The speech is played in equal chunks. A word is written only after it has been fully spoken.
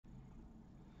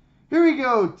Here we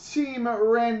go. Team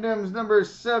randoms number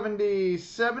 70.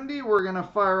 We're going to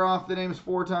fire off the names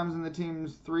 4 times and the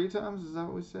teams 3 times. Is that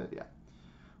what we said? Yeah.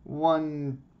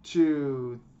 1,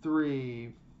 2,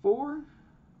 3, 4.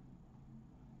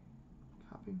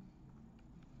 Copy.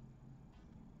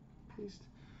 Paste.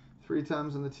 3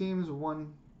 times on the teams.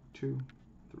 1, 2,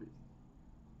 3.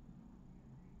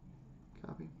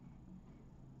 Copy.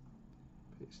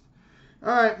 Paste.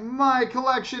 All right. My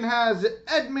collection has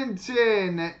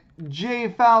Edmonton. Jay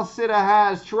Falsita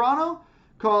has Toronto.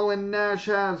 Colin Nash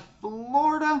has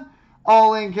Florida.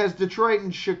 All Inc. has Detroit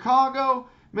and Chicago.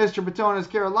 Mr. Patone has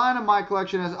Carolina. My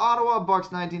collection has Ottawa.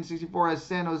 Bucks 1964 has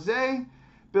San Jose.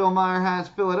 Bill Meyer has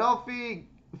Philadelphia.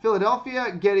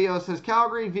 Gedios has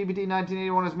Calgary. VPT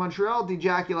 1981 has Montreal.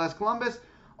 DJacula has Columbus.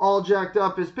 All Jacked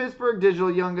Up is Pittsburgh.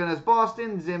 Digital Young Gun has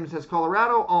Boston. Zims has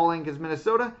Colorado. All Inc. has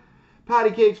Minnesota.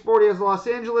 Patty Cakes 40 has Los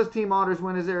Angeles. Team Otters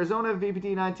win has Arizona.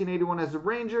 VPT 1981 has the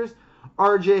Rangers.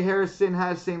 RJ Harrison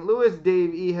has St. Louis.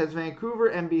 Dave E. has Vancouver.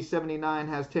 MB 79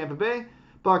 has Tampa Bay.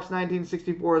 Bucks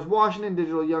 1964 has Washington.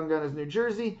 Digital Young Gun has New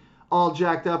Jersey. All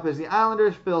Jacked Up as the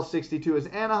Islanders. Phil 62 is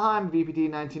Anaheim. VPT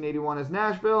 1981 has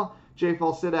Nashville. Jay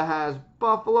Falsita has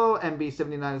Buffalo. MB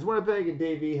 79 has Winnipeg. And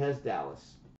Dave E. has Dallas.